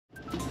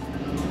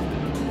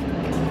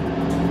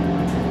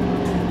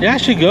Yeah,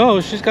 she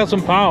goes. She's got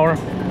some power.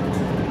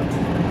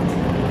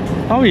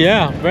 Oh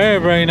yeah, very,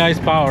 very nice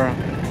power.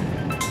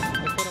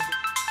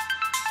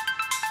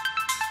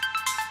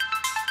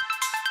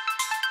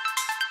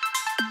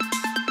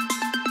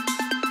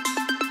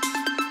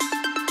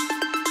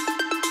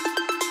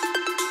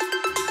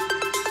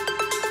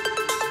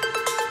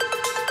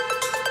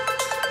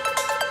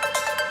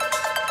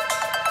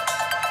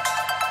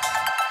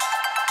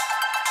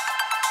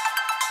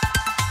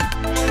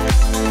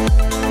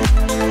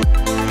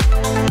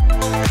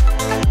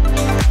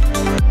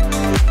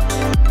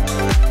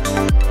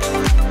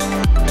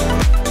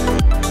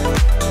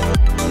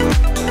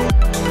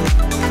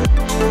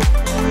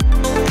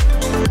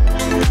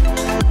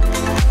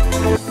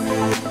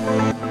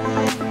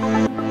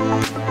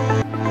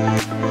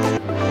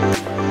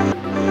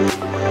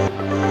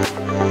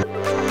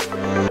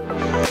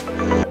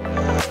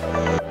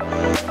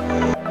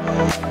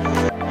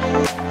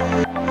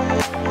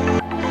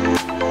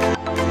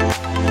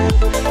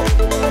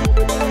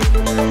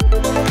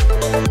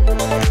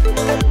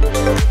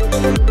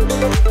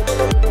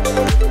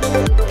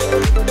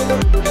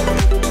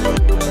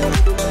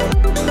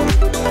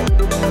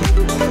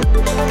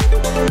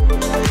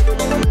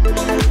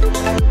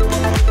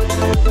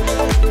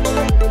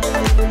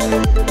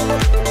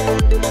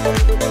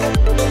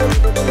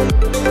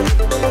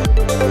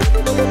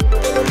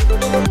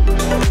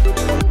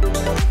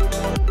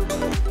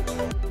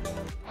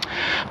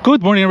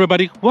 Good morning,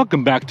 everybody.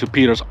 Welcome back to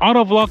Peter's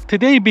Autovlog.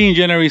 Today being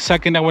January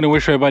 2nd, I want to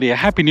wish everybody a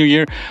happy new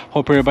year.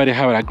 Hope everybody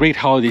have a great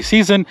holiday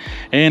season,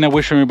 and I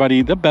wish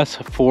everybody the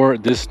best for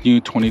this new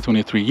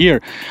 2023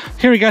 year.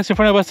 Here, guys, in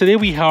front of us today,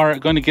 we are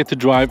going to get to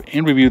drive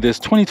and review this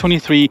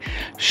 2023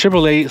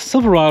 Chevrolet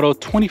Silverado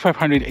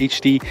 2500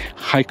 HD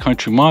High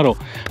Country model.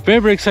 Very,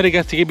 very excited,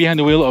 guys, to get behind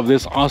the wheel of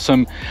this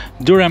awesome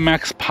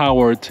DuraMax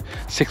powered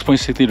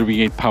 6.6 liter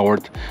V8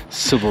 powered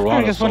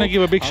Silverado. I just want to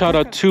give a big shout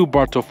out to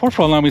Bartow Ford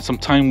for allowing me some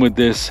time with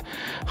this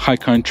high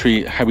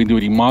country heavy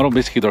duty model,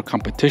 basically their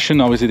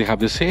competition. Obviously they have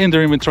this in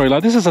their inventory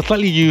lot. This is a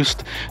slightly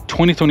used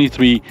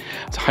 2023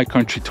 high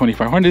country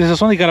 2500. This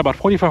has only got about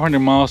 4,500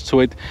 miles to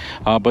it,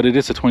 but it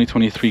is a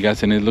 2023,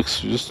 guys, and it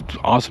looks just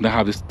awesome to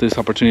have this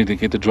opportunity to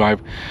get to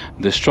drive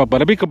this truck.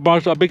 But a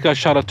big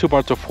shout out to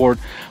Bartow Ford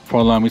for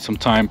allowing me some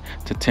time,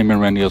 to Tim and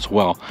Randy as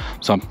well.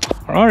 So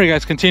all right,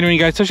 guys, continuing,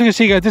 guys. So as you can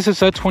see, guys, this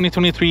is a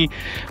 2023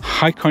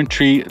 high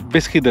country,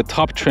 basically the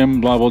top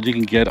trim level you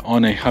can get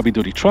on a heavy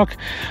duty truck.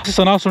 This is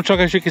an awesome truck.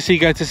 As you can see,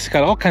 guys, this has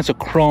got all kinds of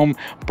chrome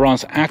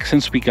bronze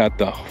accents. We got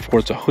the, of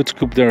course, the hood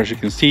scoop there, as you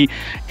can see,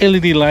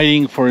 LED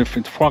lighting for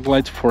fog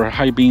lights, for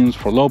high beams,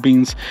 for low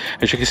beams.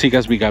 As you can see,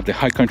 guys, we got the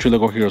high country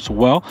logo here as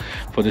well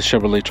for this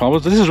Chevrolet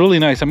truck. This is really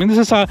nice. I mean, this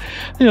is a,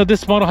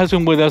 this model has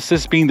been with us,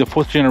 this being the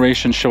 4th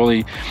generation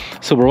Chevrolet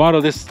Silverado.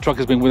 This truck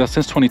has been with us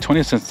since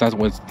 2020, since that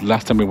was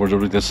last time it was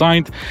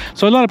redesigned.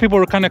 So a lot of people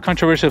were kind of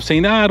controversial,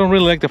 saying, I don't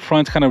really like the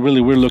front, kind of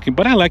really weird looking,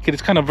 but I like it.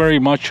 It's kind of very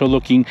macho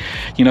looking,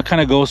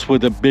 kind of goes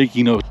with the big,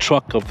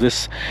 truck of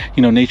this,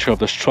 nature of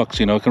this trucks,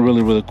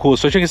 really cool.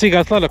 So as you can see,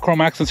 guys, a lot of chrome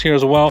accents here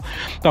as well.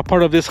 Now,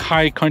 part of this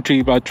high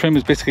country trim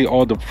is basically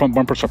all the front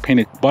bumpers are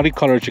painted body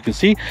color, as you can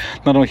see,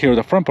 not only here at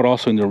the front, but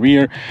also in the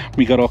rear.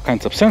 We got all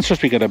kinds of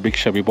sensors. We got a big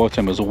Chevy bow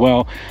trim as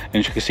well. And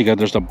as you can see, guys,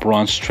 there's the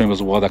bronze trim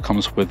as well that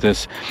comes with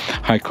this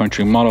high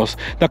country models.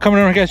 Now, coming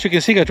around, guys, you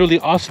can see, guys, really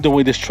awesome the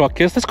way this truck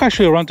is. Let's go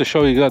actually around to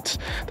show you that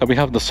we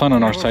have the sun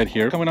on our side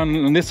here. Coming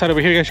on this side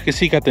over here, guys, you can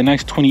see, got the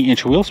nice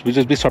 20-inch wheels.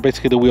 These are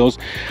basically the wheels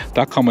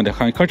that come with the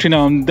high country.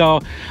 Now,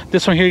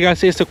 this one here,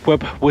 guys, is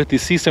equipped with the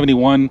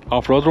C71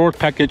 off-road road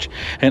package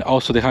and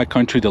also the high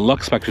country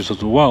deluxe package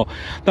as well.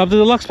 Now, the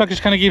deluxe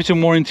package kind of gives you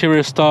more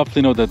interior stuff,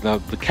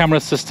 the camera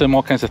system,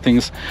 all kinds of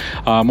things,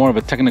 more of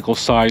a technical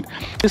side.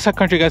 This high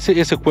country, guys,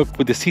 is equipped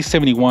with the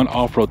C71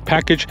 off-road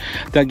package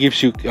that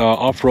gives you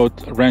off-road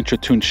Rancher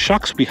tuned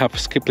shocks. We have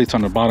skid plates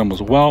on the bottom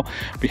as well.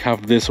 We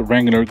have this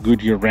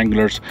Goodyear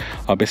Wranglers,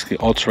 basically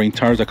all-terrain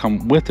tires that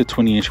come with the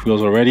 20-inch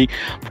wheels already.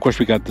 Of course,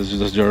 we got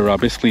their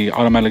basically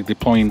automatic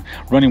deploying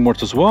running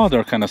boards as well.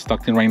 They're kind of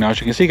stuck in right now, as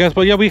you can see, guys.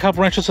 But yeah, we have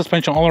Rancher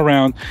suspension all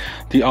around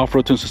the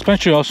off-road tuned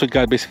suspension. We also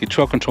got basically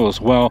trail control as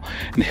well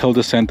and hill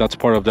descent. That's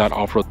part of that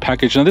off-road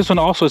package. Now, this one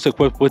also is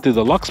equipped with the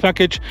deluxe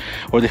package,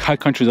 or the high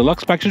country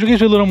deluxe package, which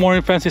gives you a little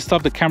more fancy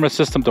stuff, the camera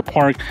system, the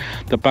park,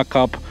 the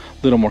backup, a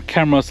little more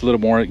cameras, a little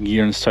more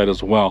gear inside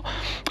as well.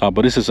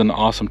 But this is an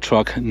awesome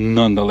truck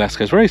nonetheless,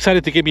 guys. Very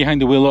excited to get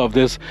behind the wheel of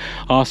this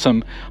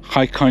awesome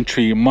high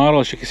country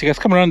model. As you can see, guys,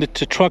 coming around the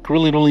truck,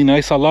 really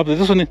nice. I love it.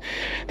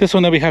 This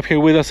one that we have here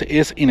with us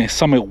is in a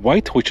Summit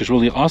White, which is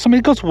really awesome.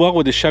 It goes well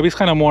with the Chevy. It's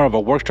kind of more of a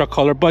work truck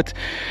color, but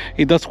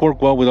it does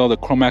work well with all the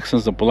chrome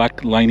accents, the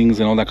black linings,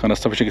 and all that kind of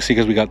stuff. As you can see,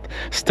 guys, we got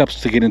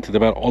steps to get into the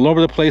bed all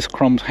over the place,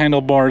 chrome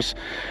handlebars.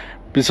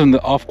 This one,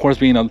 of course,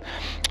 being a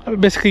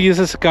Basically, this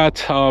has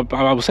got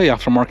I would say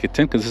aftermarket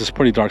tint, because this is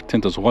pretty dark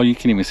tint as well. You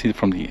can even see it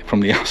from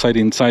the outside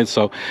inside.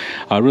 So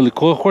really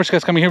cool. Of course,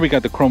 guys, coming here, we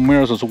got the chrome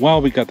mirrors as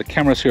well. We got the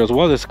cameras here as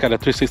well. This got a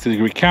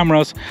 360-degree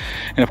cameras,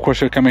 and of course,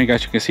 here coming here,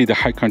 guys, you can see the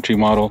high country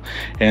model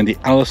and the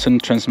Allison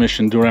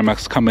transmission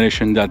DuraMax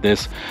combination that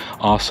this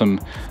awesome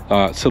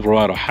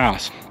Silverado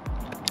has.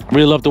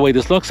 Really love the way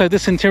this looks like.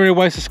 This interior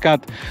wise, it's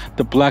got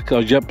the black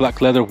jet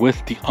black leather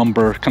with the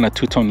umber kind of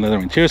two-tone leather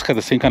interior. It's got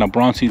the same kind of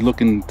bronzy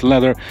looking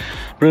leather.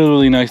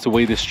 Really nice the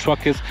way this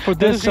truck is. For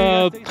this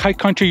high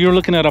country, you're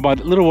looking at about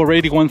a little over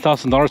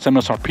 $81,000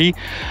 MSRP.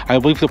 I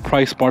believe the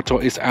price Bartow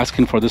is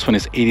asking for this one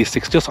is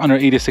just under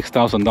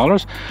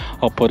 $86,000.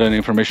 I'll put that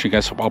information, you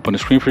guys, up on the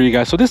screen for you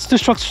guys. So this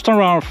truck's starting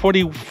around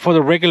 40 for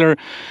the regular,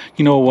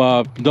 you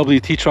know,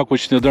 WT truck,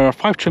 which there are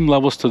 5 trim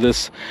levels to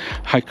this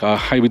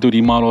heavy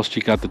duty models.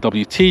 You got the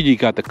WT, you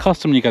got the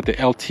custom, you got the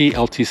LT,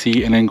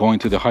 LTC, and then going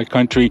to the high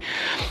country.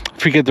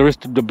 Forget there is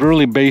the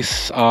Burley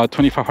base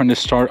 2500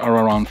 start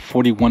are around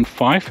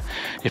 41.5,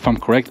 if I'm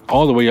correct,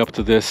 all the way up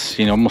to this,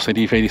 you know, almost like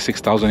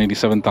 $86,000,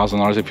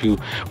 $87,000 if you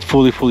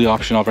fully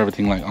option off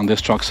everything like on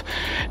this trucks.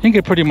 You can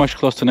get pretty much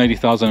close to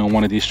 $90,000 on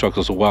one of these trucks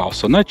as well.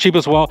 So not cheap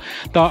as well.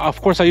 Now,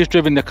 of course, I just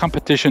driven the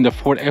competition, the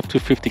Ford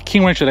F250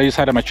 King Ranch that I just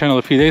had on my channel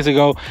a few days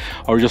ago,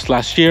 or just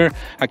last year.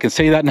 I can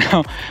say that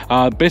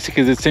now.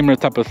 Basically, it's the similar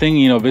type of thing,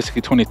 you know,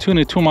 basically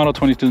 22 model,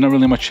 22, not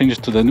really much changes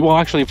to the, well,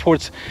 actually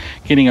Ford's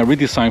getting a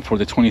redesign for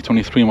the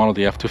 2023 model,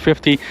 the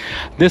F250.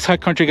 This high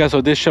country, guys,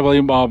 or this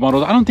Chevrolet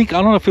model, I don't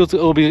know if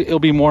it'll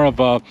be more of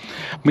a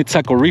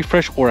mid-cycle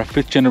refresh or a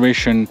 5th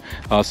generation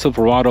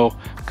Silverado,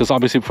 because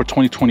obviously for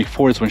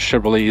 2024 is when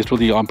Chevrolet is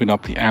really amping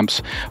up the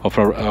amps of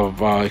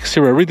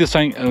exterior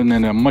redesign and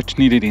then a much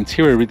needed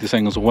interior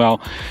redesign as well.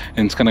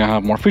 And it's gonna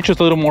have more features,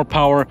 a little more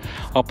power.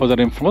 I'll put that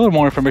in for a little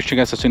more information,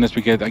 guys, as soon as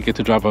I get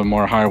to drive a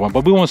more higher one.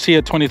 But we won't see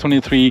a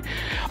 2023.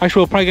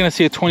 Actually, we're probably gonna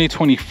see a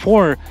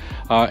 2024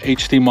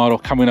 HD model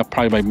coming up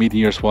probably by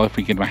mid-year as well, if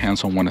we get my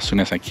hands on one as soon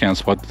as I can.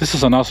 So, but this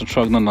is an awesome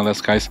truck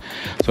nonetheless, guys.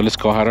 So let's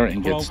go ahead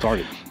and get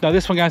started. Now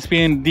this one, guys,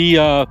 being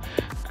the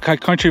high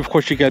country, of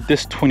course, you got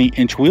this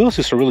 20-inch wheels.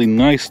 These are really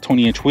nice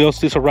 20-inch wheels.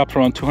 These are wrapped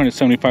around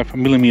 275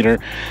 millimeter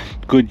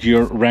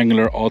Goodyear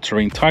Wrangler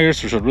all-terrain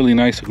tires, which are really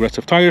nice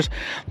aggressive tires.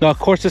 Now, of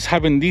course, this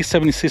having the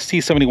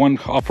 7071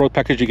 off-road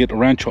package, you get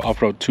Rancho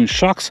off-road tuned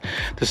shocks.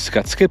 This has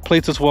got skid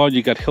plates as well.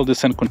 You got hill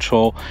descent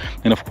control,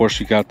 and of course,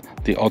 you got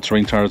the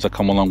all-terrain tires that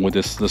come along with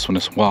this one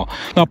as well.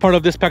 Now, part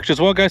of this package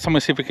as well, guys, I'm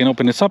gonna see if we can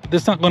open this up.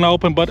 This is not gonna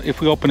open, but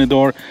if we open the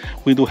door,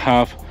 we do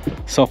have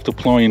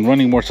self-deploying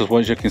running boards as well.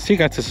 As you can see,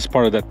 guys, this is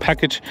part of that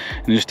package.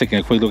 And just taking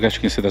a quick look, as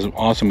you can see, there's an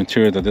awesome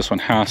interior that this one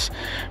has.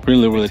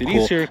 Really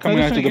cool. Here, coming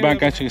out to the back,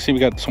 guys, you can see we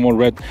got some more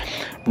red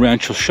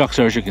Rancho shocks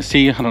there, as you can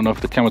see. I don't know if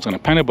the camera's gonna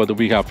pan it, but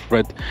we have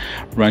red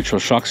Rancho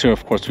shocks here.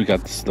 Of course, we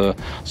got the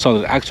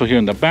solid axle here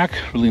in the back.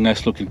 Really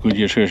nice looking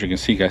Goodyear here, as you can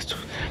see, guys.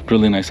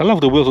 Really nice. I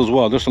love the wheels as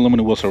well. Those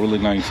aluminum wheels are really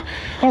nice.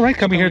 All right,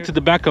 coming here to the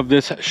back of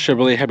this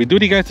Chevrolet heavy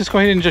duty, guys. Let's go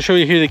ahead and just show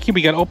you here the key.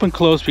 We got open,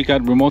 close, we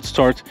got remote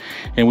start,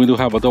 and we do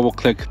have a double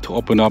click to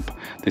open up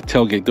the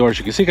tailgate door. As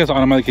you can see, guys,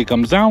 automatically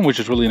comes down, which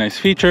is really nice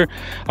feature.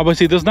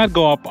 Obviously, it does not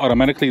go up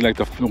automatically like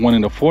the one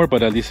in the Ford,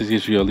 but at least it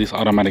gives you at least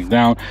automatic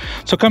down.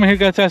 So coming here,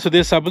 guys, to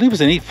this, I believe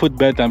it's an 8-foot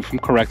bed. If I'm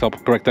correct, I'll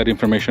correct that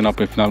information up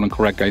if not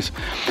incorrect, guys,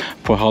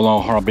 for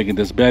how big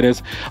this bed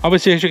is.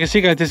 Obviously, as you can see,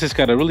 guys, this has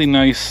got a really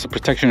nice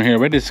protection here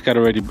already. It's got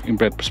already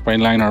inbred spray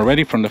liner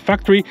already from the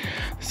factory. It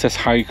says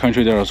high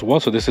country there as well.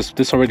 So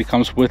this already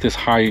comes with this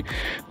high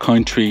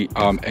country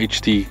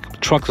HD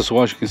trucks as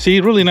well. As you can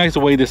see, really nice the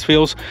way this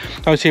feels.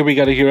 Obviously, we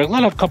got here a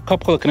lot of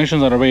couple of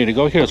connections that are ready to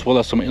go here, as well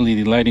as some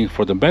LED lighting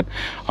for the bed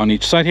on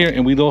each side here.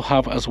 And we do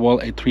have as well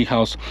a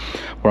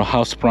a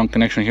house sprung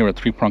connection here, a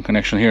 3-prong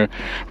connection here,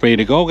 ready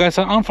to go, guys.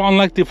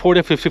 Unlike the Ford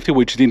F250,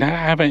 which didn't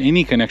have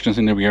any connections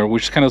in the rear,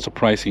 which is kind of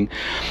surprising,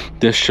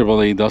 this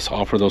Chevrolet does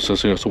offer those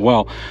as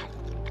well.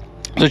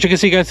 So as you can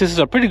see, guys, this is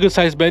a pretty good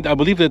sized bed. I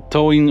believe the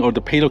towing or the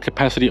payload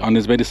capacity on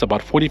this bed is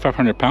about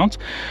 4,500 pounds.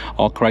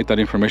 I'll correct that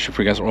information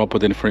for you guys, or I'll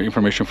put that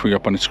information for you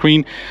up on the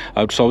screen.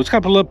 So it's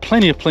got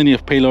plenty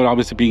of payload,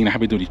 obviously being a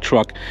heavy duty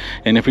truck.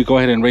 And if we go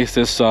ahead and raise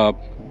this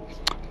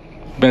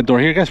bed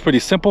door here, guys, pretty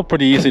simple,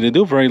 pretty easy to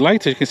do, very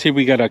light. As you can see,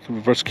 we got a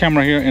reverse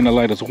camera here and a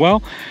light as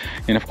well.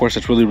 And of course,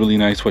 it's really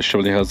nice what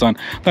Chevrolet has done.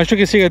 Now, as you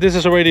can see, guys, this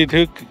is already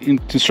to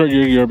insert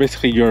your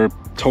basically your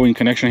towing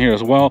connection here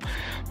as well.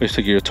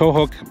 Basically your tow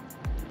hook,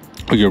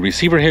 your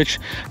receiver hitch.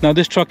 Now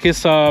this truck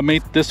is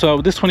made this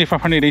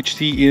 2500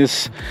 HD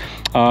is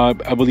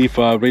I believe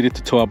rated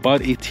to tow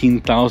about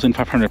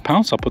 18,500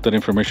 pounds. I'll put that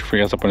information for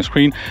you guys up on the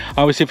screen.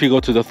 Obviously, if you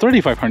go to the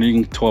 3500, you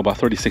can tow about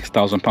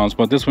 36,000 pounds,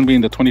 but this one being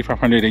the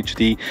 2500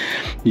 HD,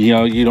 you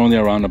know, you're only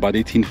around about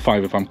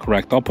 18.5 if I'm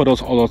correct. I'll put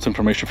all those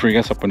information for you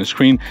guys up on the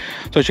screen.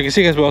 So as you can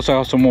see, guys, we also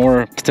have some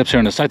more steps here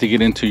on the side to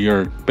get into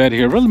your bed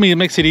here. Really, it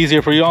makes it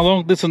easier for you,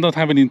 although this does not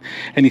have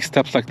any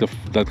steps like the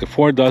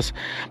Ford does,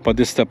 but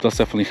this step does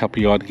definitely help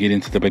you out get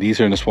into the bed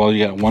easier. And as well,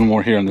 you got one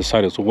more here on the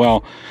side as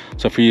well.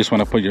 So if you just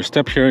want to put your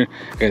step here,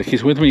 got the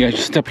keys with me. I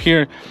just step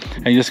here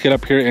and you just get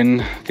up here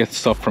and get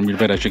stuff from your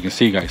bed, as you can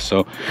see, guys.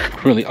 So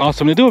really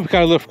awesome to do. We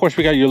got of course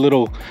we got your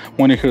little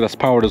one here that's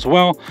powered as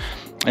well.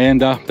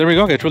 And there we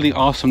go, guys. Really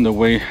awesome the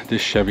way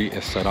this Chevy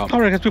is set up. All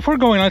right, guys, before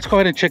going on, let's go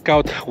ahead and check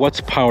out what's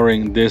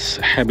powering this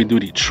heavy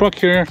duty truck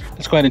here.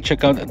 Let's go ahead and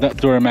check out that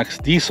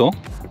DuraMax Diesel.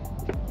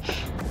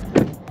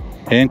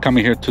 And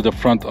coming here to the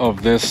front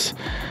of this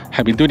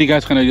heavy duty,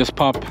 guys, gonna just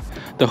pop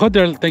the hood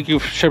there. Thank you,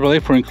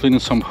 Chevrolet, for including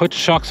some hood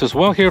shocks as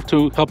well here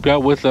to help you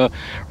out with the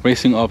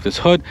racing of this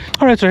hood.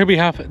 All right, so here we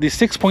have the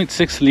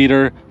 6.6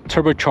 liter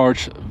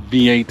turbocharged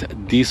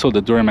V8 diesel,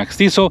 the DuraMax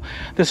Diesel.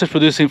 This is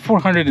producing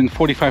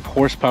 445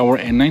 horsepower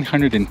and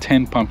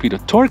 910 pound-feet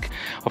of torque.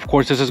 Of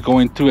course, this is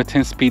going through a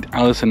 10-speed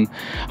Allison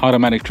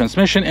automatic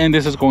transmission, and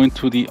this is going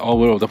to the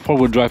all-wheel, the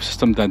four-wheel drive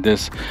system that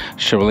this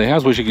Chevrolet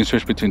has, which you can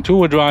switch between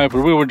two-wheel drive,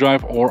 or rear-wheel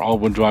drive, or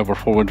all-wheel drive, or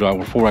four-wheel drive,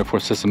 or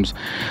 4x4 systems,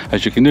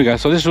 as you can do,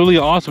 guys. So this is really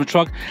awesome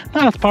truck.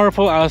 Not as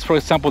powerful as, for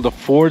example, the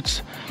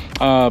Ford's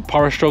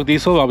PowerStroke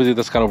diesel. Obviously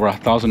that's got over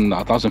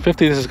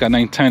 1050. This has got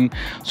 910,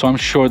 so I'm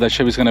sure that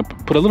Chevy's going to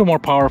put a little more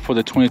power for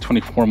the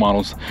 2024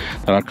 models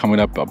that are coming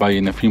up by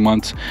in a few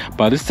months.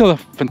 But it's still a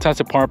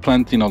fantastic power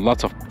plant, you know,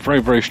 lots of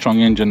very strong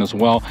engine as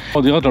well.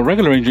 Well, the other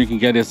regular engine you can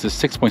get is the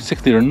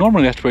 6.6 liter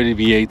normally aspirated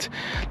V8.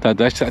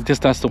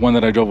 That's the one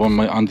that I drove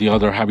on the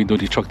other heavy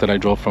duty truck that I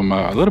drove from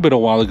a little bit a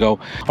while ago.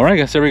 All right,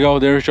 guys, there we go.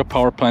 There's your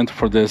power plant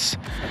for this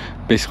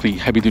basically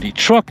heavy duty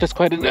truck. Let's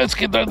go ahead and let's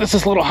get that. This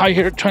is a little high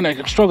here, trying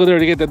to struggle there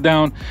to get that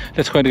down.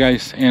 Let's go ahead,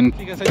 guys, and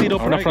I need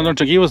open up front door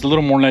to give us a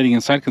little more lighting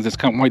inside because it's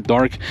kind of quite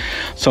dark.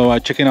 So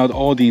checking out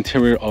all the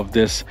interior of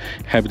this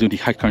heavy duty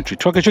high country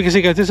truck. As you can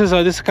see, guys, this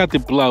has got the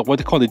black, what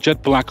they call the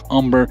jet black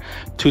umber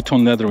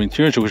two-tone leather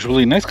interior, which is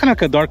really nice, kind of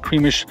like a dark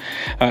creamish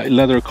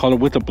leather color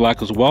with the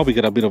black as well. We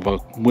get a bit of a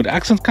wood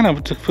accent, kind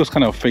of feels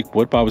kind of fake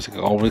wood, but obviously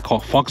all we call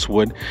fox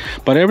wood.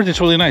 But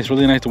everything's really nice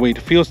the way it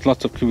feels.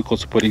 Lots of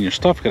cubicles to put in your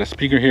stuff. Got a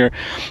speaker here.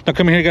 Now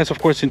coming here, guys, of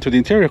course, into the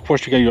interior, of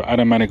course, you got your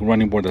automatic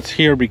running board that's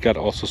here. We got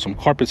also some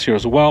carpets here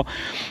as well.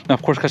 Now,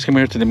 of course, guys, come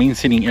here to the main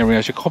seating area.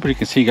 As you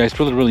can see, guys,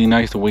 really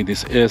nice the way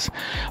this is.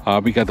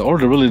 We got the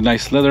really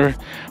nice leather.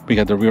 We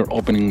got the rear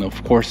opening,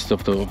 of course,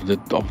 of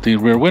the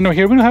rear window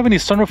here. We don't have any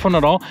sunroof on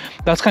at all.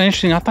 That's kind of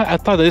interesting. I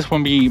thought that this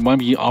one might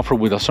be offered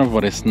with a sunroof,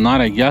 but it's not,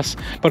 I guess.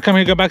 But come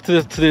here, go back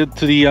to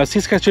the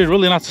seats, guys. There's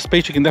really lots of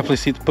space. You can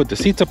definitely put the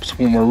seats up,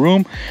 some more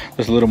room.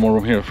 There's a little more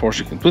room here, of course,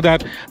 you can do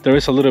that. There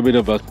is a little bit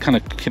of a kind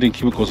of hidden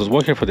cubicles as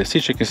well here for the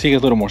seats. You can see a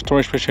little more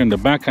storage space here in the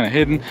back, kind of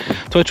hidden.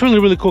 So it's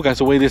really cool, guys,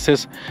 the way this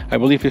is. I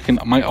believe you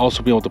might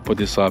also be able to put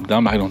this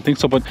down. I don't think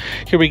so, but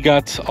here we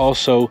got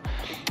also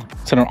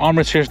center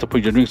armrest here to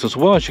put your drinks as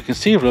well. As you can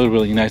see,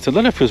 really nice. The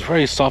leather feels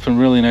very soft and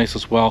really nice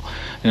as well,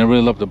 and I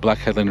really love the black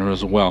headliner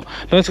as well.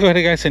 Now let's go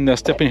ahead, guys, and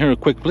step in here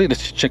quickly.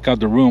 Let's check out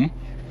the room.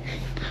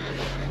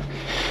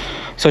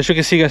 So as you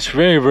can see, guys,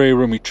 very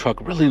roomy truck.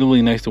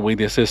 Really nice the way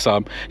this is. Yeah,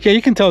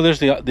 you can tell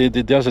there's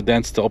a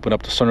dents to open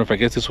up the sunroof. I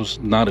guess this was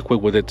not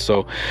equipped with it,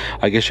 so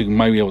I guess you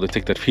might be able to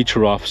take that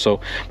feature off.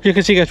 So you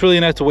can see, guys, really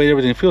nice the way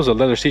everything feels. The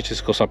leather seat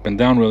just goes up and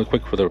down really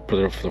quick for the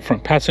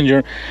front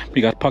passenger.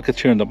 We got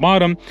pockets here in the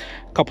bottom.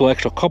 A couple of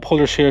extra cup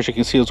holders here, as you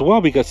can see as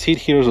well. We got seat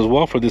heaters as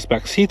well for this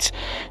back seats,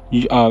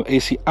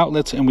 AC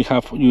outlets, and we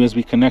have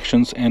USB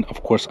connections, and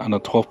of course on a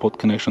 12-volt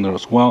connection there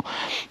as well.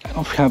 I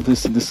don't have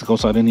this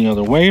goes out any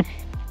other way,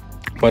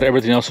 but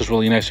everything else is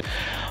really nice.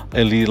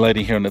 LED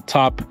lighting here on the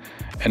top,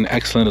 and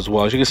excellent as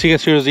well. As you can see,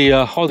 guys, here's the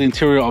all the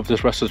interior of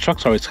this rest of the truck.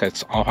 Sorry,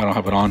 it's off, I don't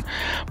have it on,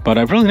 but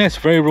really nice,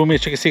 very roomy.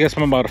 As you can see, guys,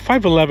 I'm about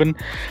 5'11",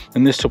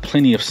 and there's still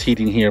plenty of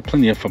seating here,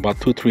 plenty of about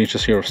 2-3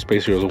 inches here of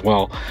space here as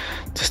well,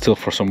 to still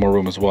for some more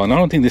room as well. And I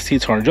don't think the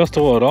seats are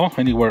adjustable at all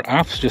anywhere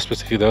aft, just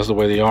basically that's the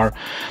way they are,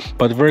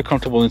 but very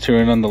comfortable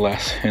interior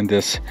nonetheless in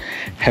this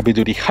heavy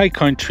duty high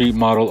country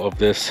model of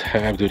this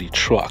heavy duty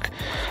truck.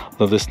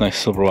 Love this nice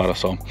Silverado.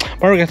 So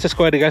all right, guys, let's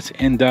go ahead, guys,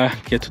 and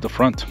get to the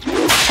front.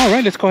 All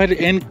right, let's go ahead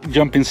and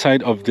jump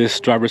inside of this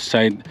driver's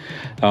side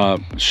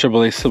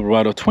Chevrolet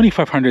Silverado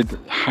 2500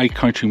 high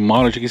country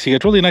model. As you can see,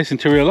 it's really nice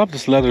interior. I love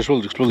this leather. It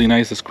looks really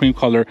nice. This cream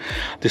color,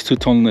 this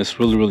two-tone is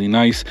really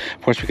nice.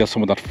 Of course, we got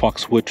some of that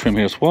fox wood trim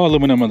here as well.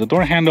 Aluminum on the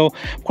door handle.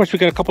 Of course, we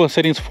got a couple of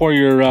settings for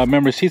your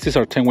memory seats. These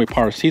are 10-way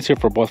power seats here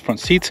for both front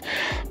seats.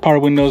 Power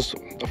windows,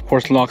 of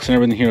course, locks and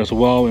everything here as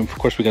well. And of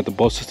course, we got the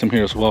Bose system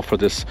here as well for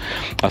this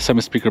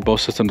 7-speaker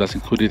Bose system that's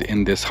included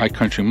in this high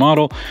country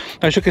model.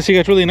 As you can see,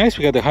 it's really nice.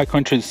 We got the high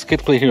country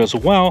skid plate here as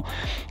well.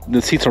 The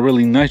seats are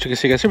really nice. You can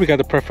see, guys, here we got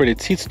the perforated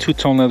seats,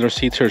 two-tone leather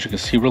seats here. As you can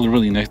see,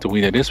 really nice the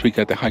way that is. We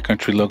got the high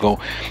country logo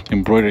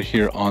embroidered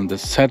here on the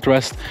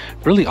headrest.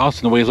 Really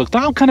awesome the way it looks.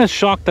 Now I'm kind of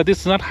shocked that this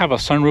does not have a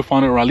sunroof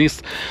on it, or at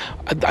least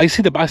I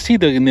see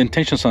the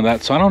intentions on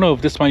that. So I don't know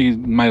if this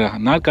might have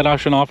not got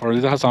option off, or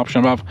this has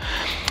option off.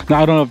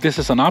 Now I don't know if this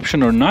is an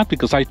option or not,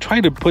 because I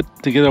tried to put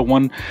together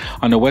one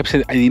on the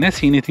website. I did not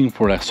see anything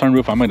for a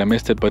sunroof. I might have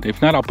missed it, but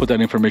if not, I'll put that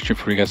information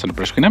for you guys on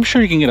the screen. I'm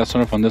sure you can get a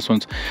sunroof on this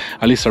ones.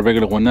 at least a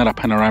regular one, not a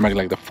panoramic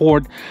like the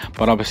Ford.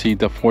 But obviously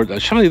the Ford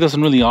Chevy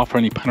doesn't really offer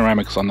any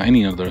panoramics on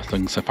any other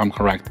things, if I'm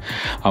correct.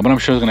 But I'm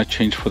sure it's going to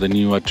change for the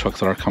new trucks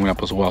that are coming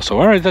up as well. So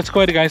all right, let's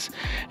go ahead, guys.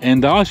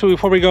 And also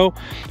before we go,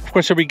 of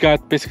course, here we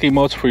got basically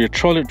modes for your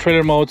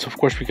trailer modes. Of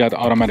course, we got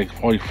automatic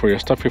for your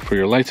stuff here, for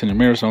your lights and your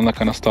mirrors and all that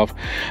kind of stuff.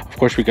 Of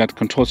course, we got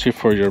controls here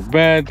for your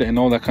bed and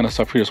all that kind of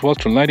stuff here as well.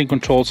 For lighting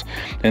controls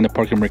and the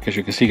parking brake, as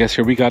you can see, guys.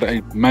 Here we got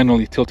a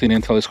manually tilting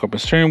and telescoping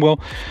steering wheel.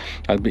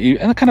 And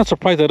I'm kind of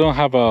surprised I don't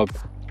have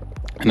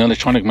an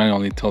electronic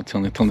manually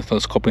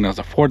telescoping as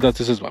the Ford does.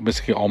 This is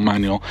basically all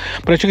manual,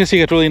 but as you can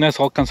see, it's really nice,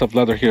 all kinds of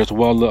leather here as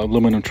well,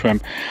 aluminum trim,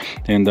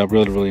 and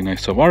really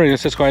nice. So all right,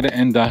 let's just go ahead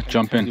and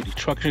jump in. The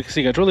truck, as you can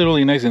see, it's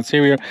really nice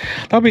interior.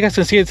 Now you guys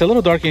can see it's a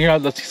little dark in here.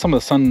 Let's see, some of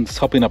the sun's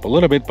helping up a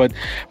little bit, but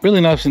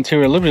really nice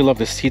interior. I really love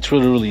the seats,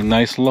 really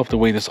nice. Love the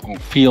way this all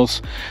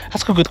feels.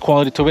 That's got good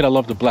quality to it. I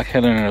love the black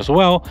headliner as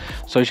well.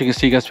 So as you can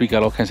see, guys, we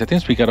got all kinds of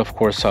things. We got, of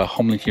course,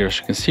 home link here. As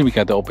you can see, we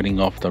got the opening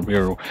of the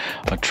rear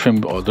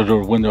trim or the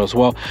rear window as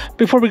well.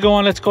 Before we go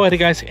on, let's go ahead,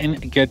 guys,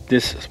 and get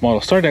this model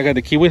started. I got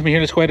the key with me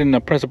here. Let's go ahead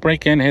and press the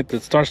brake in, hit the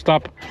start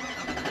stop.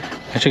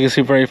 As you can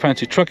see, very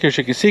fancy truck here. As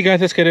you can see, guys,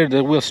 let's get it,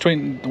 the wheel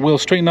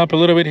straighten up a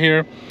little bit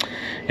here,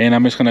 and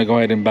I'm just gonna go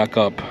ahead and back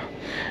up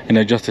and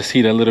adjust the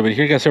seat a little bit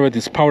here. Guys,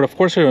 everything's powered, of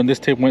course, here on this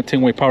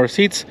 10-way power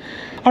seats.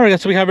 All right,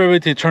 guys, so we have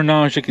everything turned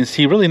on. As you can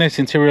see, really nice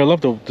interior. I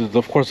love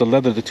of course, the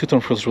leather. The two-tone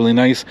feels really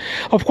nice.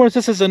 Of course,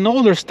 this is an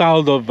older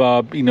style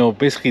of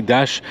basically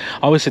dash.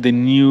 Obviously, the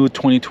new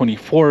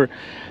 2024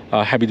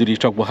 heavy-duty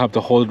truck will have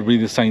the whole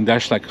redesigned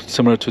dash, like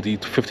similar to the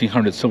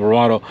 1500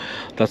 Silverado.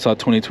 That's a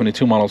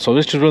 2022 model. So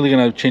this is really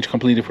going to change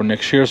completely for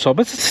next year. So,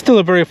 but it's still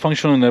a very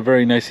functional and a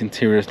very nice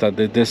interior that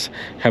this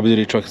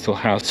heavy-duty truck still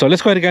has. So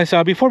let's go ahead, guys.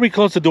 Before we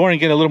close the door and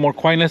get a little more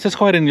quietness, let's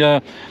go ahead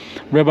and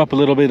rev up a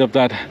little bit of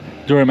that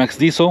DuraMax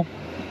Diesel.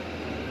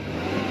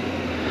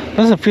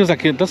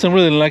 Doesn't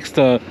really like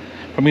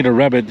for me to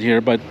rev it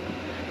here, but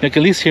you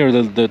can at least hear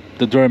the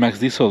DuraMax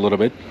Diesel a little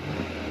bit.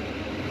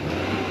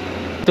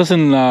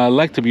 Doesn't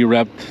like to be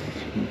revved,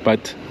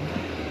 but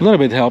a little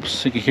bit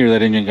helps. You can hear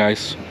that engine,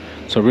 guys.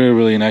 So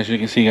really nice. You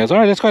can see, guys. All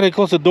right, let's go ahead and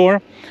close the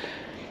door,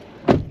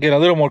 get a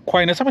little more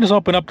quietness. I'm gonna just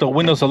open up the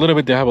windows a little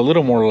bit. They have a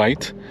little more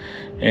light,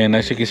 and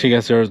as you can see,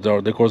 guys, there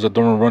goes the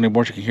door running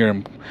board. You can hear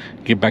him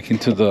get back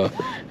into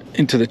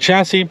the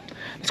chassis.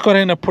 Let's go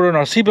ahead and put on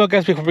our seatbelt,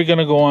 guys, before we're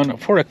gonna go on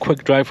for a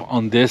quick drive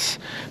on this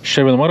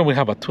Chevy. We don't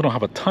have a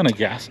ton of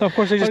gas. Now, of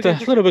course, just a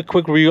little bit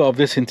quick review of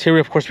this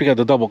interior. Of course, we got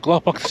the double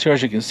glove box here,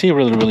 as you can see,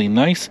 really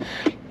nice.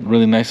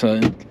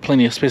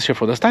 Plenty of space here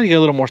for the stand. You get a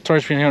little more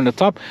storage here on the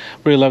top.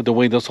 Really love the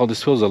way all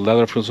this feels. The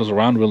leather feels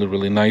around,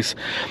 really nice.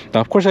 Now,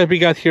 of course, we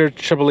got here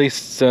Chevrolet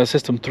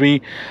System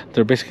 3.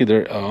 They're basically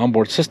their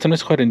onboard system.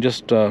 Let's go ahead and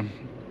just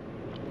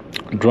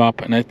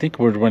drop, and I think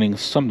we're running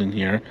something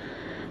here,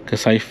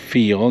 because I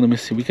feel, let me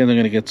see, we're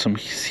gonna get some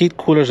seat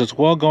coolers as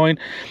well going.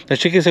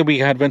 As you can see, we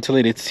had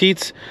ventilated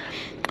seats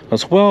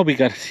as well. We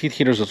got seat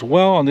heaters as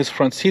well on these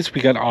front seats.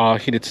 We got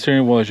heated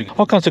steering wheel.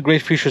 All kinds of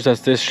great features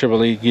as this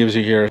Chevrolet gives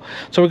you here.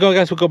 So we go,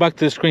 guys, we'll go back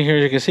to the screen here.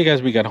 As you can see,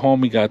 guys, we got home.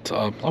 We got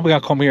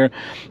home here.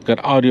 We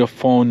got audio,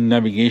 phone,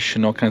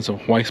 navigation, all kinds of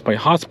Wi-Fi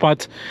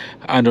hotspots,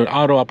 Android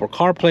Auto, Apple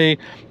CarPlay.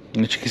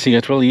 And as you can see,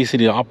 it's really easy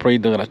to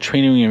operate. They got a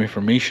training and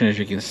information, as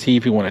you can see,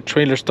 if you want to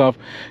trailer stuff,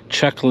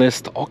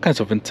 checklist, all kinds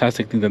of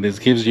fantastic things that this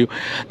gives you.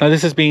 Now,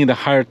 this is being the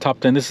higher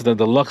top 10. This is the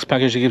deluxe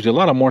package. It gives you a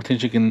lot of more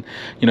things. You can,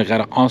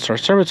 got OnStar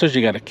services.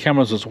 You got the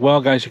cameras as well,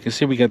 guys. You can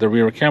see we got the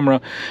rear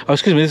camera. Oh,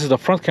 excuse me, this is the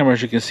front camera,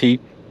 as you can see.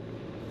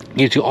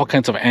 Gives you all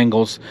kinds of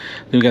angles.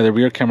 Then we got the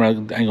rear camera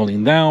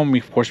angling down.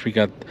 Of course, we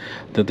got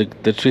the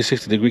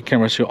 360-degree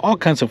cameras here. All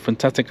kinds of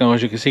fantastic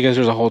angles. You can see, guys,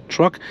 there's a whole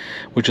truck,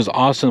 which is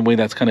awesome the way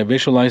that's kind of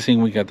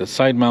visualizing. We got the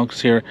side mounts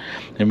here,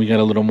 and we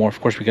got a little more.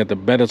 Of course, we got the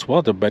bed as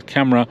well, the bed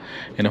camera,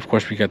 and of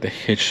course, we got the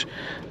hitch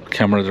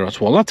camera there as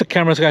well. Lots of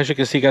cameras, guys. You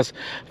can see, guys,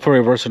 for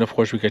reverse, and of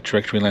course, we got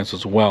directory lens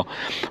as well.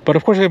 But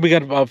of course, we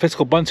got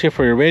physical buttons here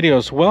for your radio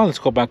as well. Let's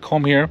go back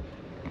home here.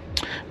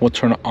 We'll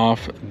turn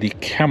off the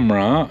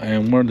camera,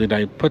 and where did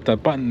I put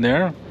that button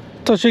there?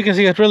 So as you can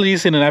see, it's really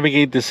easy to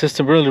navigate the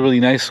system. Really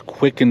nice,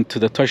 quick, and to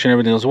the touch and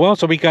everything as well.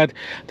 So we got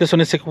this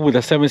one is equipped with a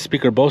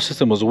 7-speaker Bose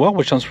system as well,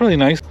 which sounds really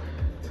nice.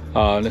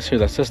 Let's hear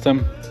that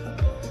system.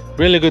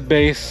 Really good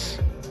bass.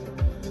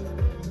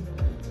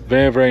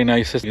 Very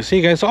nice system. You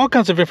see, guys, all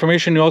kinds of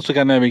information. You also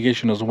got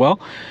navigation as well,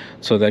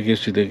 so that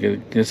gives you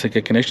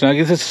the connection. I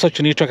guess this is such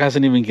a new truck,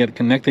 hasn't even get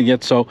connected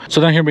yet. So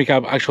down here we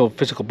got actual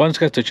physical buttons,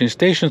 guys, to change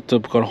stations, to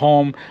go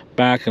home,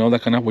 back, and all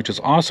that kind of, which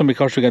is awesome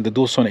because we got the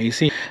dual zone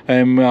AC.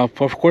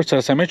 Of course,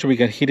 as I mentioned, we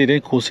got heated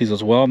and cool seats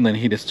as well, and then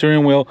heated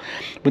steering wheel.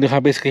 We do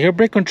have basically here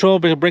brake control,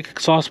 brake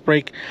exhaust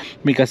brake.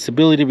 We got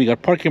stability. We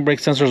got parking brake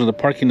sensors and the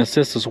parking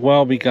assist as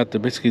well. We got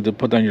basically to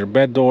put down your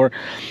bed door.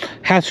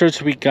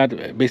 Hazards. We got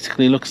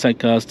basically looks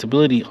like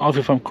stability off,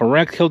 if I'm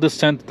correct. Hill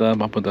descent.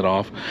 I'll put that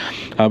off.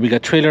 We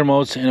got trailer mode.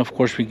 modes, and of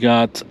course we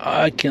got,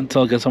 I can't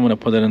tell, I guess I'm gonna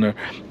put that in there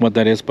what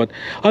that is. But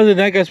other than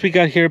that, guys, we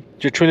got here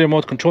your trailer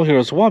mode control here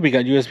as well. We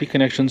got USB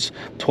connections,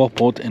 12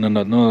 volt, and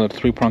another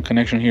 3-prong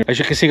connection here. As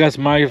you can see, guys,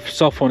 my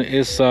cell phone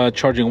is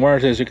charging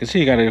wireless. As you can see,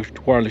 you got a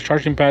wireless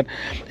charging pad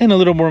and a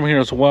little more room here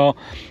as well,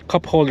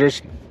 cup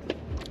holders.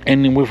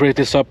 And we've rated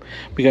this up.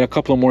 We got a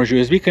couple of more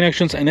USB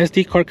connections, an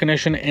SD card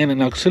connection, and an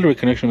auxiliary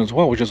connection as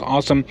well, which is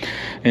awesome.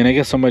 And I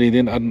guess somebody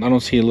didn't, I don't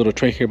see a little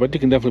tray here, but you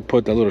can definitely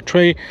put a little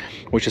tray,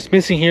 which is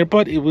missing here,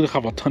 but it will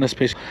have a ton of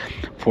space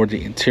for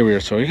the interior.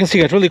 So you can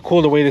see it's really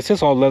cool the way this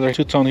is, all leather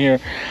two-tone here,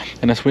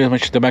 and that's really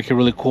much the back here,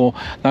 really cool.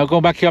 Now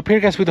go back here up here,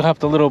 guys, we do have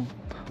the little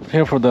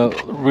here for the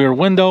rear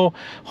window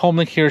home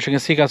link here. As you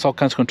can see, guys, all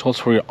kinds of controls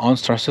for your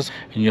OnStar system,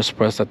 and you just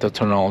press that to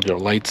turn on all your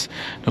lights.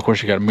 And of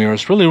course you got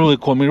mirrors. Really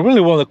cool. I mean,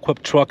 really well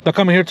equipped truck. Now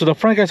coming here to the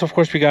front, guys, of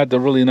course we got the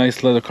really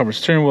nice leather covered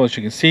steering wheel. As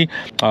you can see,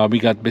 we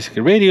got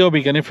basically radio,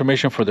 we got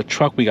information for the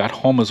truck, we got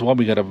home as well,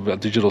 we got a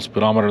digital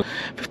speedometer,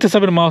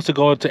 57 miles to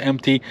go to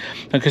empty.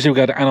 And you can see we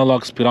got an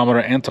analog speedometer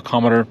and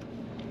tachometer.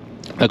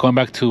 Going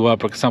back to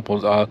for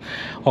example,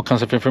 all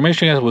kinds of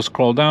information, guys. We'll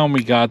scroll down.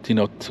 We got, you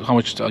know, how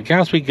much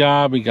gas we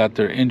got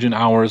their engine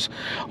hours,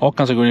 all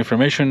kinds of good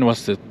information.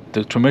 What's the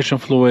transmission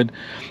fluid,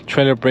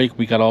 trailer brake.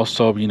 We got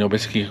also, you know,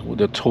 basically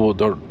the two-wheel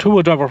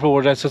drive or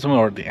four-wheel drive system,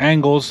 or the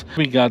angles.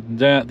 We got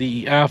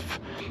the EF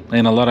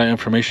and a lot of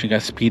information,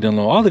 guys. Speed and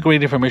low, all the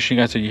great information,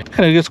 guys. So you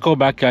kind of just go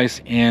back,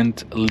 guys,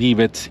 and leave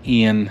it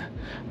in.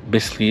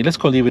 Basically, let's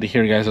go leave it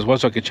here, guys, as well,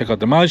 so I can check out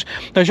the mileage.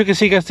 Now, as you can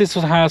see, guys, this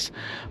has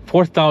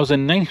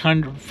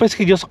 4,900,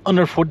 basically just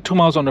under 2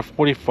 miles under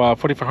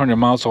 4,500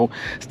 miles. So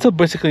still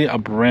basically a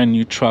brand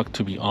new truck,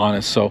 to be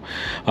honest. So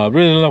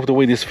really love the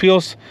way this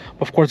feels.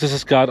 Of course, this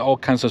has got all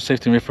kinds of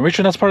safety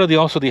information. That's part of the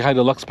high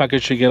deluxe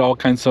package. You get all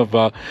kinds of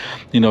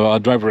you know,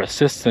 driver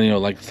assist, and, you know,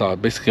 like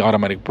basically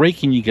automatic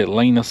braking. You get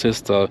lane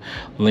assist,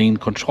 lane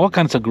control, all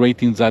kinds of great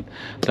things that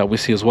we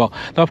see as well.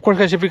 Now, of course,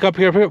 guys, if we go up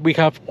here, we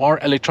have our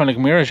electronic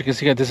mirror. As you can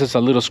see, guys, this is a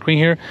little screen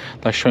here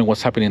that's showing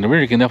what's happening in the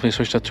rear. You can definitely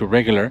switch that to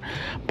regular,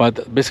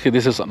 but basically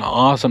this is an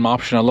awesome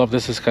option. I love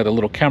this. It's got a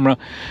little camera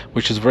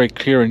which is very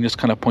clear and just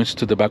kind of points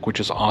to the back, which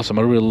is awesome.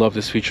 I really love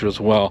this feature as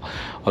well,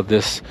 of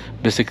this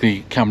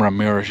basically camera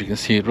mirror. As you can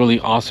see,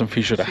 really awesome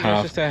feature to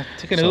have. Just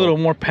taking a little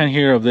more pan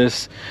here of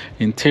this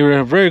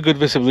interior, very good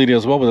visibility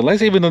as well with the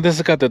lights. Even though this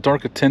has got the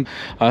darker tint,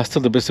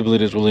 still the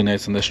visibility is really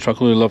nice in this truck.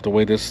 Really love the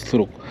way this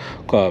little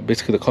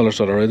basically the colors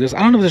that are this. I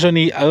don't know if there's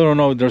any, I don't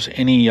know if there's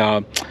any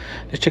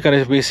let's check out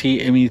if we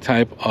see any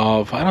type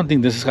of, I don't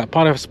think this has got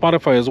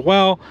Spotify as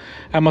well,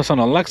 Amazon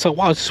Alexa.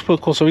 Wow, it's really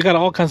cool. So we got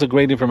all kinds of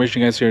great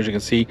information, guys, here, as you can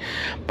see.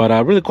 But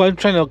really cool. I'm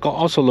trying to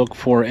also look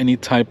for any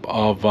type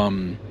of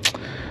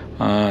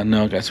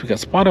no, guys, we got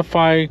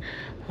Spotify,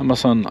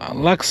 Amazon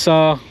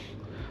Alexa,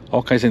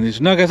 all kinds of things.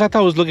 No, guys, I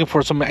thought I was looking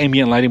for some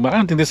ambient lighting, but I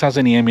don't think this has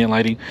any ambient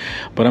lighting,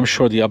 but I'm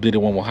sure the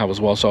updated one will have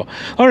as well. So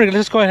all right,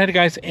 let's go ahead,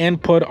 guys,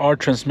 and put our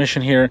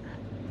transmission here.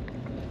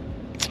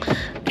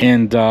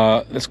 And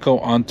let's go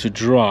on to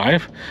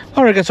drive.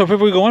 All right, guys, so if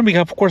we go on, we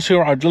have, of course,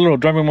 here our little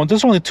driving mode.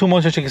 There's only two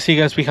modes, as you can see,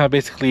 guys. We have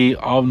basically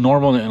off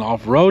normal and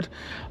off-road.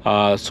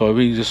 So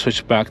we just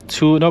switch back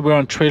to, no, we're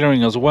on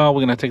trailering as well.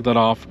 We're gonna take that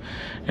off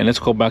and let's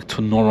go back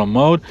to normal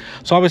mode.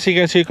 So obviously, you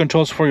guys see your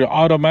controls for your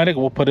automatic.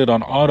 We'll put it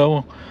on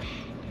auto.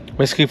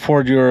 Basically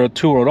for your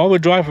two-wheel all-wheel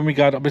drive, and we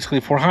got basically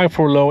for high,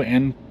 for low,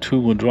 and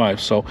two-wheel drive.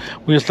 So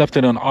we just left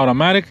it on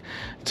automatic,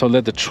 so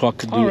let the truck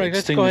do its thing. All right,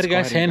 let's go ahead,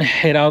 guys, and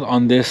head out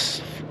on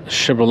this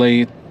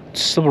Chevrolet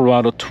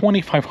Silverado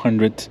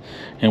 2500,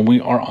 and we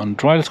are on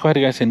drive. Let's go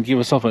ahead, guys, and give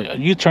ourselves a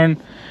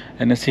U-turn,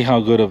 and let's see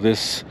how good of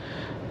this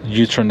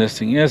U-turn this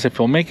thing is. If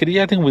we'll make it,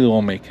 yeah, I think we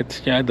will make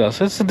it. Yeah, it does.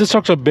 These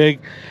trucks are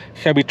big,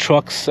 heavy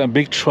trucks,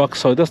 big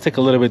trucks, so it does take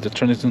a little bit to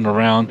turn this thing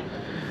around.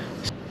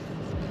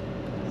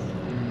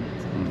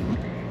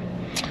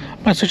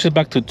 I might switch it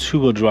back to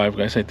two-wheel drive,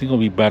 guys. I think it'll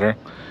be better,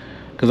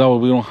 because that way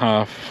we don't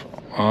have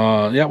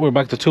yeah, we're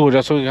back to two-wheel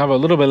drive, so we have a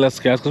little bit less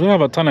gas, because we don't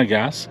have a ton of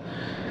gas.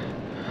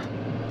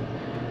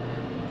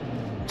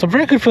 It's a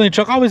very good feeling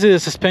truck. Obviously the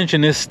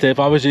suspension is stiff.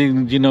 Obviously,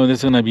 you know, this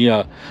is going to be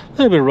a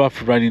little bit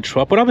rough riding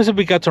truck, but obviously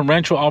we got some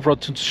Rancho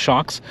off-road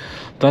shocks.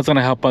 That's going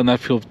to help out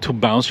not feel too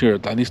bouncy or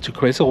at least too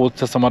crazy. So we'll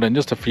test them out in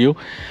just a few.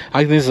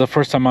 I think this is the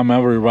first time I'm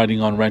ever riding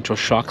on Rancho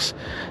shocks,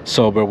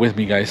 so bear with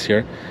me, guys,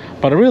 here.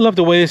 But I really love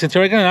the way this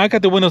interior. Again, I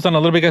got the windows down a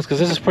little bit, guys, because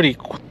this is pretty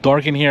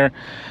dark in here,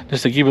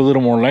 just to give you a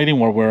little more lighting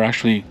where we're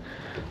actually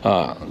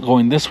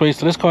going this way.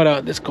 So let's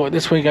go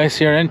this way, guys,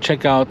 here, and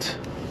check out.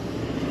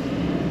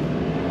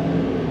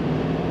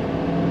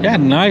 Yeah,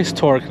 nice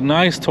torque,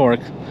 nice torque.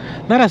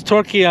 Not as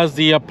torquey as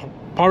the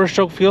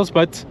PowerStroke feels,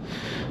 but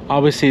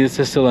obviously this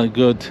is still a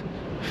good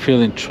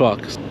feeling truck.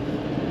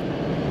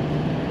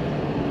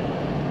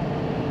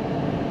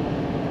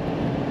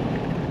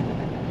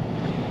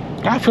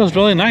 That feels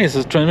really nice.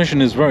 The transmission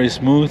is very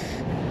smooth.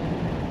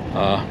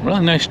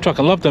 Really nice truck.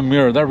 I love the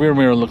mirror. That rear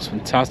mirror looks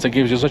fantastic.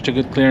 Gives you such a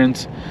good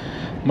clearance.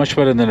 Much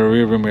better than a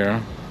rear mirror.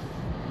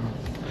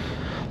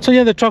 So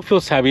yeah, the truck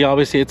feels heavy.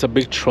 Obviously, it's a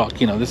big truck.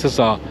 You know, this is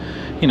a,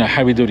 you know,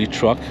 heavy duty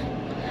truck.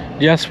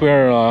 Yes,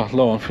 we're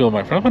low on fuel,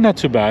 my friend, but not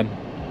too bad.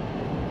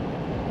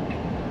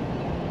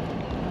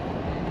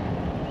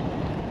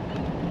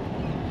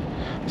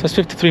 So that's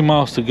 53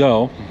 miles to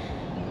go.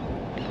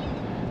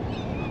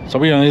 So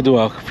we're gonna do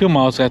a few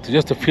miles just to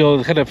get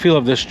a feel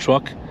of this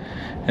truck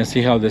and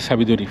see how this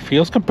heavy duty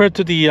feels compared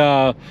to the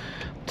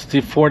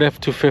Ford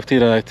F250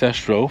 that I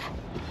test drove.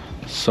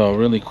 So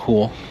really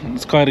cool.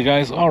 Let's go ahead,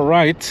 guys. All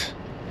right.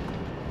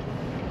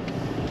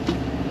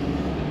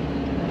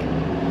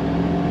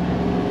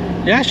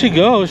 Yeah, she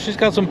goes. She's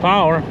got some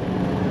power.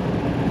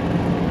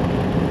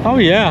 Oh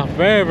yeah,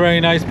 very, very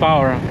nice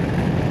power.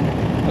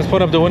 Let's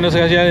put up the windows,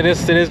 guys. Yeah,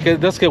 it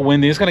does get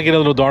windy. It's gonna get a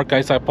little dark,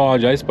 guys. I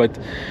apologize, but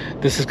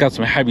this has got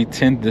some heavy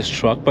tint, this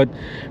truck. But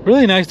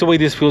really nice the way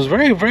this feels.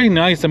 Very, very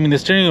nice. I mean, the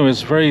steering wheel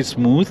is very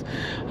smooth.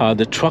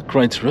 The truck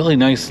rides really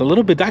nice. A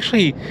little bit,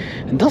 actually,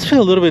 it does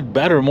feel a little bit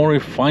better, more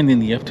refined than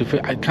the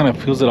F250. It kind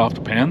of feels it off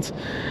the pants.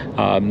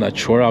 I'm not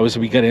sure.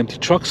 Obviously, we got empty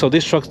trucks, so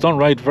these trucks don't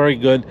ride very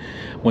good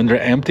when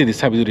they're empty.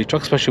 These heavy-duty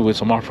trucks, especially with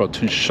some off-road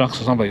tuned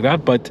shocks or something like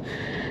that. But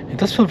it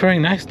does feel very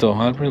nice, though.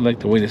 I really like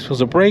the way this feels.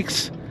 The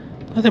brakes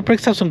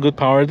have some good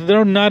power.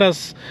 They're not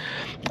as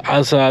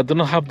they don't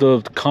have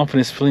the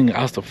confidence feeling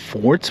as the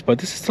Fords, but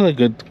this is still a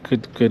good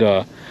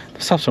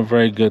this have some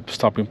very good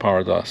stopping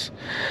power to us.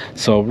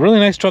 So really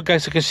nice truck,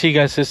 guys. You can see,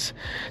 guys, this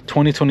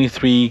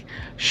 2023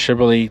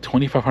 Chevrolet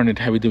 2500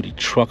 heavy duty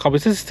truck.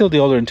 Obviously this is still the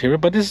older interior,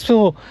 but this is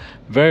still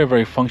very,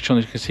 very functional.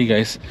 As you can see,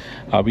 guys,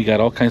 we got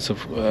all kinds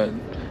of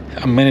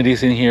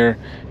amenities in here.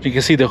 You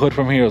can see the hood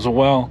from here as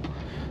well.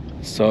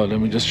 So let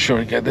me just show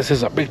you guys. This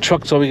is a big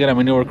truck, so we gotta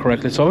maneuver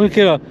correctly. So we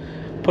could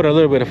put a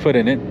little bit of foot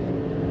in it.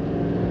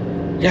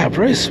 Yeah,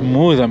 very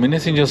smooth. I mean,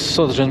 this thing just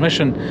so the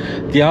transmission,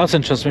 the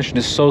Allison transmission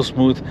is so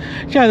smooth.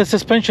 Yeah, the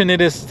suspension it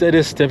is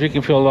stiff. You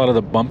can feel a lot of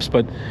the bumps,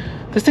 but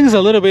this thing is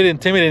a little bit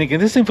intimidating.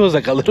 And this thing feels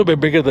like a little bit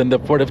bigger than the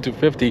Ford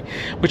F250,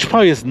 which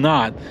probably is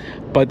not.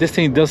 But this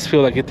thing does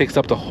feel like it takes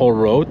up the whole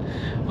road,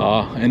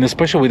 and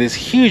especially with these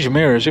huge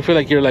mirrors, you feel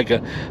like you're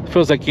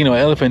feels like, you know,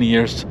 elephant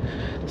ears.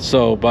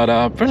 So, but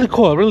really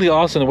cool, really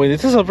awesome the way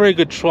this is a very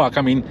good truck.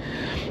 I mean,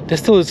 this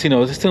still is, you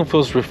know, this still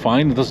feels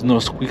refined. There's no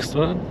squeaks.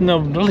 No,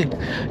 really.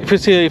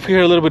 If you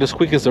hear a little bit of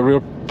squeak, it's the rear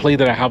plate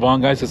that I have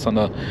on, guys. It's on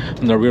the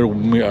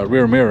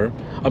rear mirror.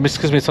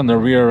 Excuse me, it's on the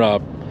rear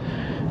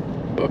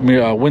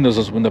windows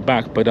as in the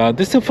back. But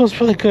this still feels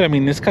really good. I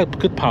mean, it's got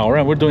good power,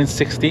 and we're doing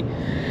 60.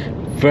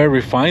 Very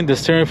refined. The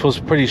steering feels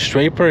pretty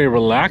straight, very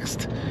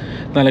relaxed.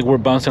 Not like we're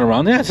bouncing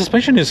around. Yeah,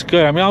 suspension is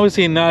good. I mean,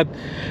 obviously not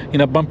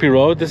in a bumpy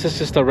road. This is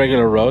just a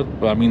regular road.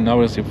 But I mean,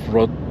 obviously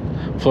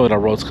Florida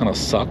roads kind of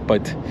suck.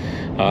 But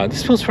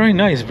this feels very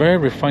nice. Very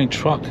refined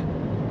truck.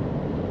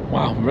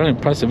 Wow, very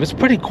impressive. It's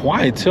pretty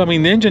quiet too. I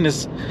mean, the engine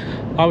is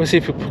obviously,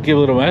 if you give a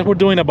little bit, we're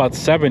doing about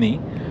 70.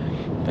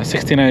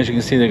 69, as you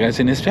can see there, guys.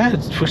 And it's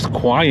just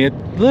quiet.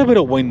 A little bit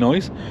of wind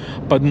noise,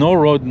 but no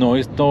road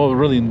noise. No,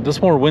 really,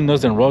 there's more wind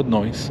noise than road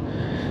noise.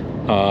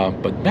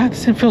 But man,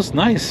 this thing feels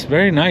nice.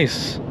 Very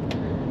nice.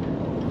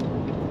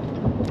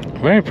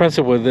 Very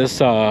impressive with this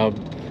heavy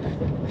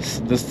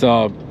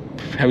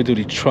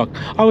duty truck.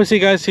 Obviously,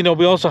 guys, you know,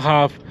 we also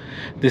have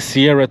the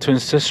Sierra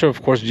twin sister,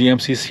 of course,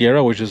 GMC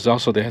Sierra, which is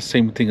also the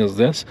same thing as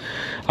this.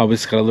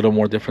 Obviously got a little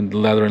more different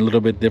leather and a little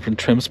bit different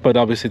trims, but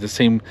obviously the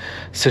same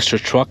sister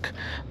truck,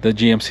 the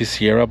GMC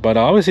Sierra. But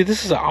obviously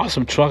this is an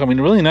awesome truck. I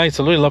mean, really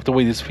nice. I really love the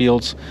way this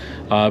feels.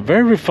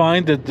 Very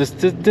refined. The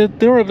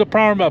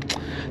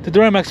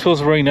DuraMax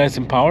feels very nice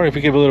in power. If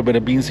you give a little bit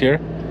of beans here,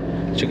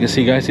 as you can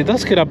see, guys, it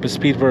does get up to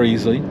speed very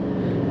easily.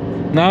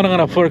 Now I'm not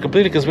gonna floor it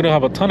completely because we don't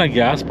have a ton of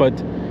gas, but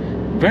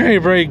very,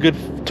 very good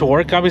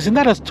torque. Obviously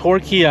not as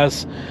torquey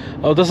as,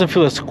 it doesn't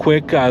feel as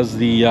quick as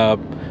the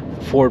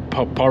Ford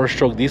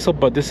PowerStroke diesel,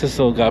 but this has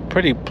still got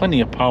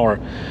plenty of power.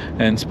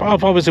 And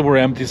obviously we're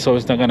empty, so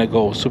it's not gonna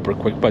go super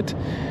quick, but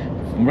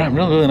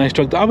really nice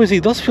truck. Obviously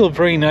it does feel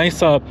very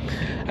nice. I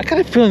kind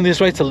of feeling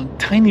this ride's a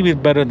tiny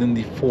bit better than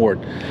the Ford,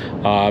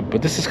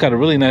 but this has got a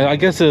really nice, I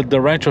guess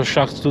the Rancho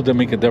shocks do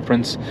make a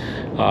difference.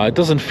 It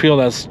doesn't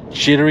feel as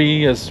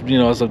jittery as, you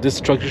know, as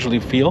this truck usually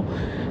feel.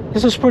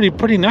 This is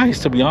pretty nice,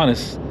 to be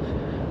honest.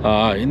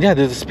 And yeah,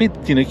 the speed,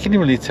 you know, you can't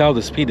really tell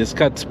the speed. It's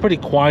pretty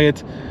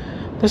quiet.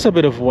 There's a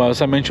bit of,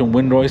 as I mentioned,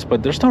 wind noise,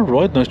 but there's no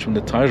road noise from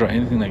the tires or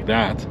anything like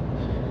that.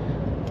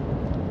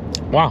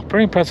 Wow,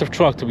 pretty impressive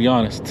truck, to be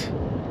honest.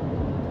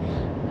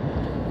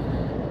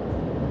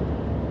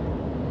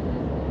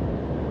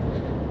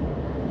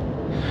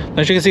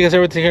 As you can see, guys,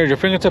 everything here is your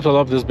fingertips. I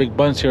love these big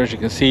buttons here, as you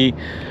can see.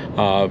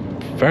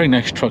 Very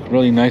nice truck,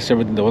 really nice,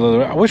 everything.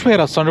 I wish we had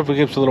a sunroof that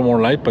gives a little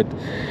more light, but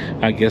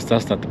I guess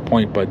that's not the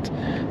point. But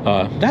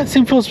that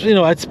thing feels, you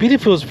know, at speed it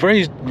feels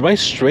very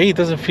straight. It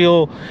doesn't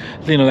feel,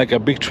 you know, like a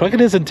big truck.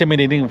 It is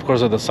intimidating, of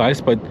course, of the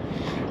size, but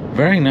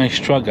very nice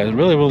truck, guys.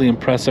 Really, really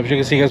impressive. As you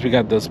can see, guys, we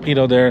got the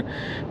speedo there.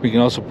 We can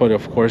also put,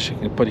 of course, you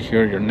can put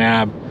here your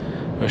nav.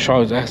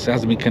 Sure, it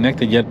hasn't been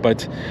connected yet,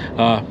 but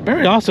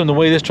very awesome the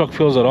way this truck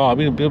feels at all. I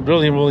mean,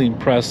 really, really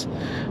impressed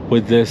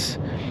with this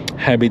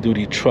heavy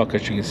duty truck,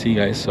 as you can see,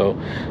 guys. So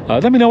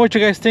let me know what you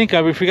guys think.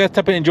 If you guys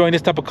enjoying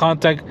this type of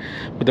content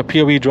with the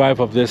POV drive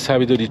of this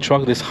heavy duty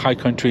truck, this high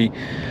country,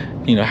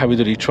 you know, heavy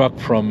duty truck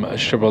from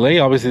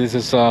Chevrolet. Obviously this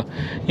is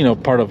you know,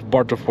 part of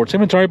Bartow Ford's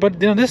inventory,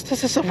 but you know, this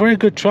is a very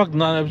good truck.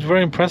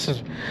 Very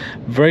impressive,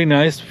 very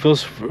nice,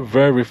 feels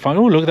very refined.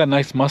 Oh, look at that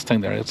nice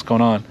Mustang there. What's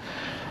going on?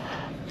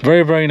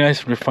 Very, very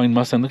nice refined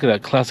Mustang. Look at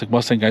that classic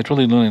Mustang, guys.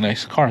 Really, really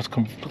nice car. It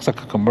looks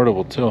like a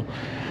convertible too.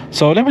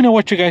 So let me know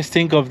what you guys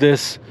think of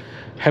this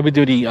heavy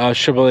duty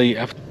Chevrolet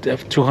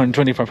F200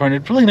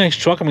 2500. Really nice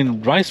truck. I mean,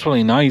 drives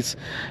really nice.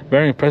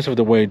 Very impressive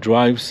the way it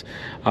drives.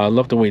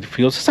 Love the way it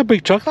feels. It's a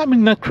big truck. I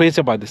mean, not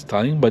crazy about the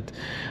styling, but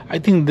I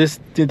think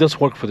it does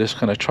work for this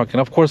kind of truck.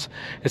 And of course,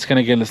 it's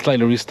gonna get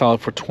slightly restyled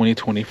for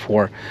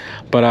 2024.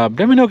 But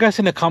let me know, guys,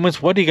 in the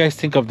comments, what do you guys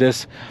think of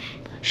this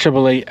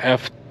Chevrolet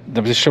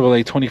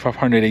Chevrolet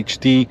 2500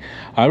 HD.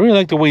 I really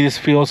like the way this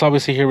feels.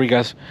 Obviously, here we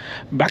got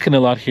back in the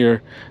lot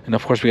here, and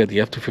of course we got the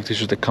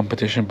F250s with the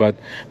competition, but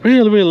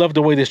really, really love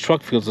the way this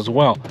truck feels as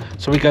well.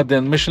 So we got the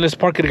emissionless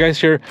parking, guys,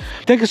 here.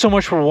 Thank you so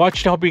much for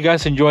watching. I hope you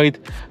guys enjoyed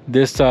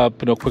this you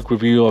know, quick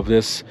review of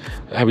this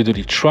heavy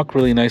duty truck.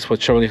 Really nice what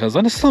Chevrolet has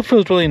done. It still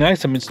feels really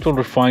nice. I mean, it's still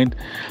refined.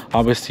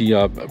 Obviously,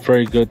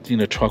 very good, you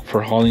know, truck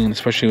for hauling, and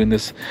especially in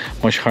this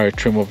much higher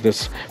trim of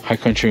this high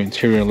country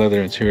interior and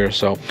leather interior.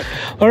 So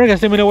all right,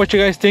 guys, let me know what you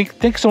guys think.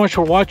 Thanks so much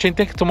for watching.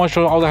 Thank you so much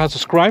for all that have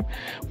subscribed.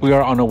 We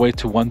are on our way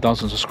to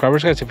 1,000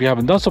 subscribers, guys. If you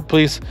haven't done so,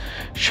 please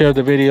share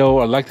the video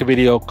or like the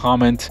video,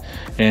 comment,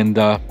 and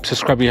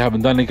subscribe if you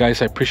haven't done it,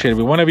 guys. I appreciate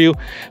every one of you.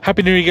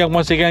 Happy New Year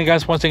once again,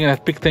 guys. Once again,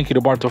 a big thank you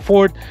to Bartow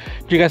Ford.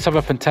 You guys have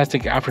a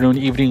fantastic afternoon,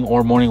 evening,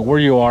 or morning, where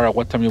you are, at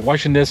what time you're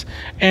watching this,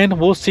 and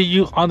we'll see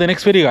you on the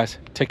next video, guys.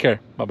 Take care.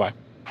 Bye-bye.